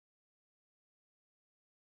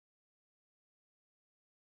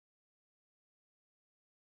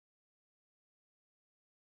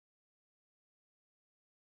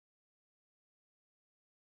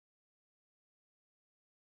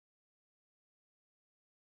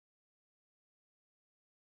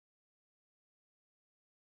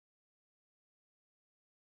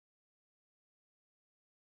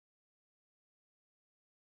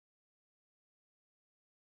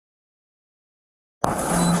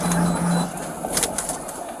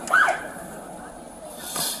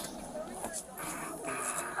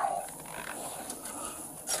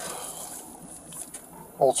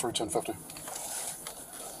Hold 3, 1050.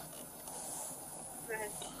 Go ahead.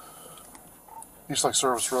 East Lake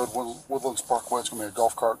Service Road, Woodlands Parkway. It's going to be a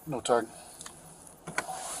golf cart, no tag.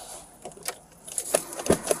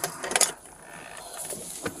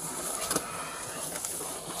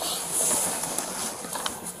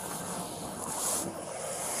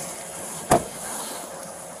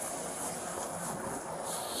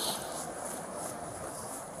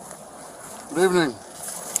 Good evening.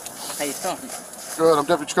 How you doing? Good. I'm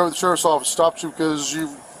Deputy Jacoby of the Sheriff's Office. Stopped you because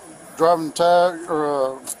you driving tag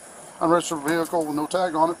or unregistered vehicle with no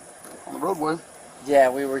tag on it on the roadway. Yeah,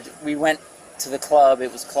 we went to the club.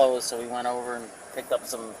 It was closed, so we went over and picked up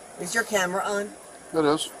some. Is your camera on? It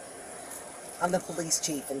is. I'm the police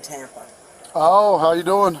chief in Tampa. Oh, how you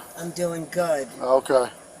doing? I'm doing good. Okay.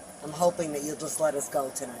 I'm hoping that you'll just let us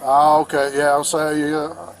go tonight. Oh, okay. Yeah, I'll say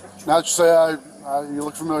now that you say you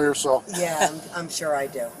look familiar, so. Yeah, I'm sure I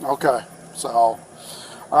do. Okay. So, all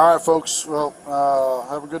right, folks. Well,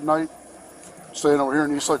 have a good night. Staying over here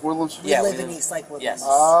in East Lake Woodlands. We live in East Lake Woodlands. Yes.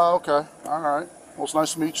 Okay. All right. Well, it's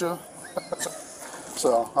nice to meet you.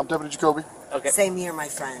 So, I'm Deputy Jacoby. Okay. Same here, my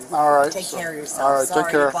friend. All right. Take care of yourself. All right. Sorry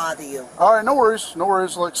Take care. to bother you. All right. No worries. No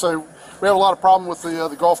worries. Like I say, we have a lot of problem with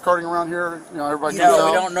the golf carting around here. You know, everybody gets No,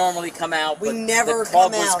 out. we don't normally come out. We but never the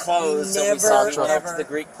club come was out. closed, We so we saw never, we went up to never. the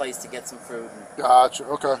Greek place to get some food. Gotcha.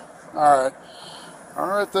 Okay. All right. All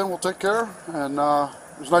right. Then we'll take care. And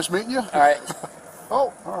it was nice meeting you. All right.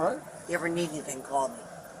 Oh. All right. You ever need anything, call me.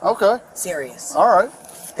 Okay. Serious. All right.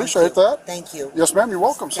 Appreciate that. Thank you. Yes, ma'am. You're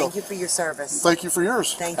welcome. Thank you for your service. Thank you for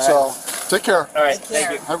yours. Thank you. So, take care. All right. Take care.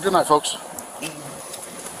 Thank you. Have a good night, folks.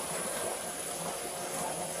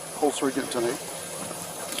 Hold 3, get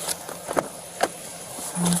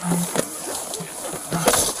 10-8.